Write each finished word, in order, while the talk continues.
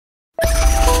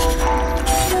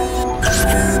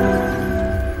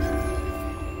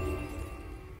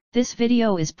This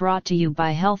video is brought to you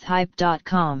by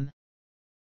healthhype.com.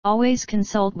 Always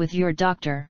consult with your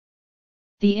doctor.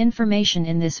 The information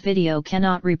in this video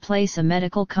cannot replace a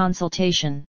medical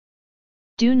consultation.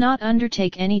 Do not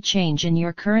undertake any change in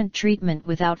your current treatment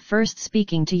without first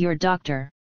speaking to your doctor.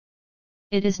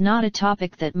 It is not a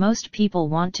topic that most people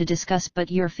want to discuss, but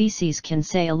your feces can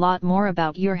say a lot more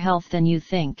about your health than you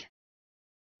think.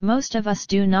 Most of us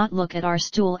do not look at our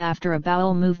stool after a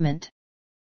bowel movement.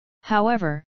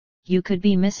 However, you could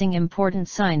be missing important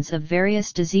signs of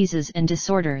various diseases and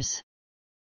disorders.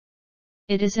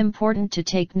 It is important to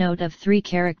take note of 3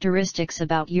 characteristics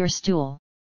about your stool.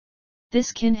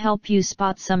 This can help you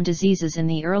spot some diseases in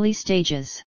the early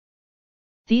stages.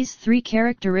 These 3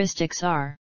 characteristics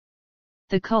are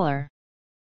the color,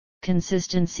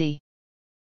 consistency,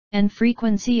 and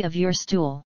frequency of your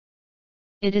stool.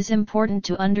 It is important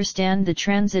to understand the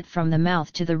transit from the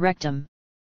mouth to the rectum.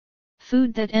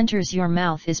 Food that enters your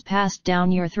mouth is passed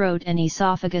down your throat and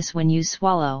esophagus when you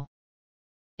swallow.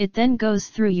 It then goes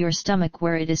through your stomach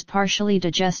where it is partially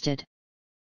digested.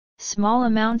 Small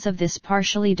amounts of this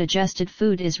partially digested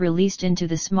food is released into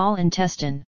the small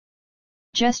intestine.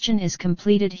 Digestion is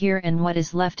completed here, and what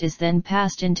is left is then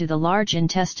passed into the large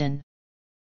intestine.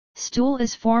 Stool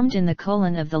is formed in the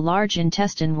colon of the large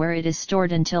intestine, where it is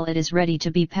stored until it is ready to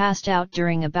be passed out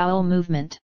during a bowel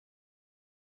movement.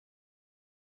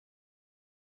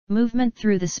 Movement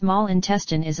through the small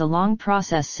intestine is a long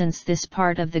process, since this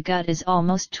part of the gut is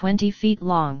almost 20 feet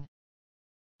long.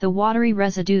 The watery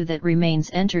residue that remains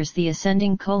enters the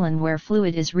ascending colon, where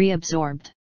fluid is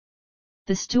reabsorbed.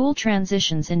 The stool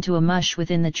transitions into a mush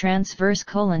within the transverse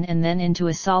colon and then into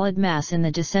a solid mass in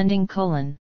the descending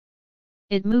colon.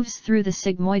 It moves through the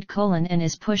sigmoid colon and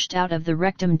is pushed out of the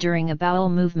rectum during a bowel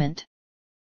movement.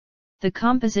 The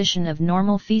composition of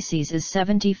normal feces is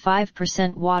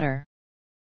 75% water.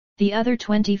 The other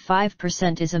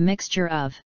 25% is a mixture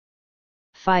of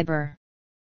fiber,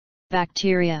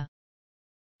 bacteria,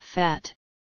 fat,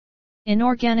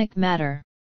 inorganic matter,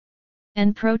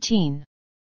 and protein.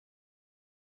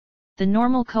 The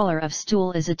normal color of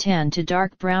stool is a tan to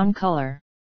dark brown color.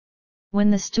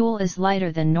 When the stool is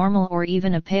lighter than normal, or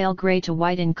even a pale gray to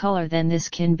white in color, then this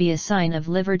can be a sign of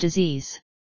liver disease.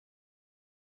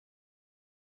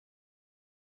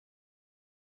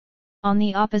 On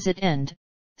the opposite end,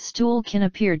 stool can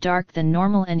appear dark than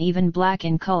normal and even black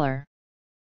in color.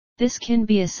 This can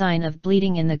be a sign of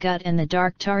bleeding in the gut, and the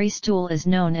dark tarry stool is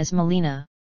known as melena.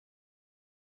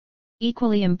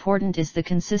 Equally important is the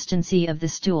consistency of the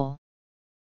stool.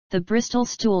 The Bristol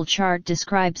stool chart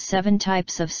describes 7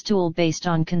 types of stool based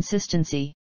on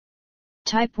consistency.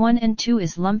 Type 1 and 2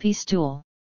 is lumpy stool.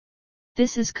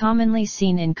 This is commonly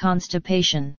seen in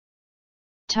constipation.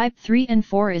 Type 3 and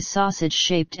 4 is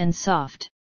sausage-shaped and soft.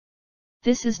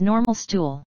 This is normal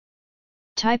stool.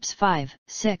 Types 5,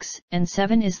 6, and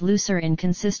 7 is looser in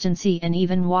consistency and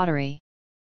even watery.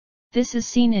 This is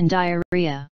seen in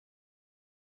diarrhea.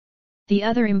 The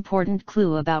other important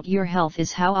clue about your health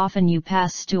is how often you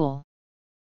pass stool.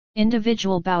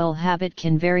 Individual bowel habit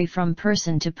can vary from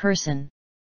person to person.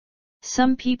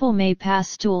 Some people may pass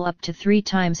stool up to 3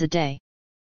 times a day.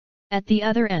 At the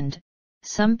other end,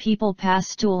 some people pass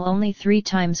stool only 3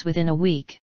 times within a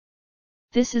week.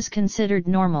 This is considered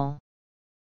normal.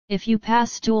 If you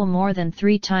pass stool more than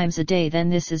 3 times a day, then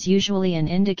this is usually an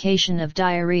indication of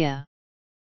diarrhea.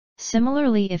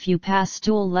 Similarly, if you pass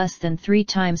stool less than 3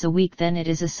 times a week, then it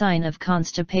is a sign of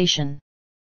constipation.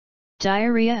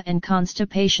 Diarrhea and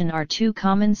constipation are 2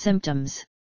 common symptoms.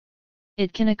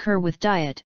 It can occur with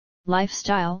diet,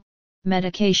 lifestyle,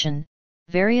 medication,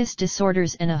 various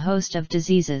disorders, and a host of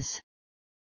diseases.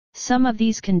 Some of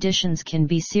these conditions can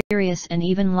be serious and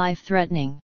even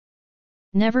life-threatening.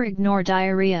 Never ignore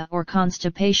diarrhea or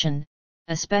constipation,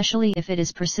 especially if it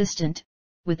is persistent,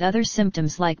 with other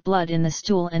symptoms like blood in the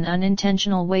stool and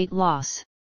unintentional weight loss.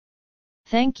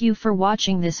 Thank you for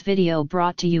watching this video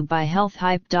brought to you by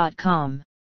healthhype.com.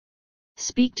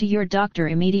 Speak to your doctor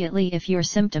immediately if your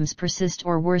symptoms persist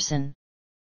or worsen.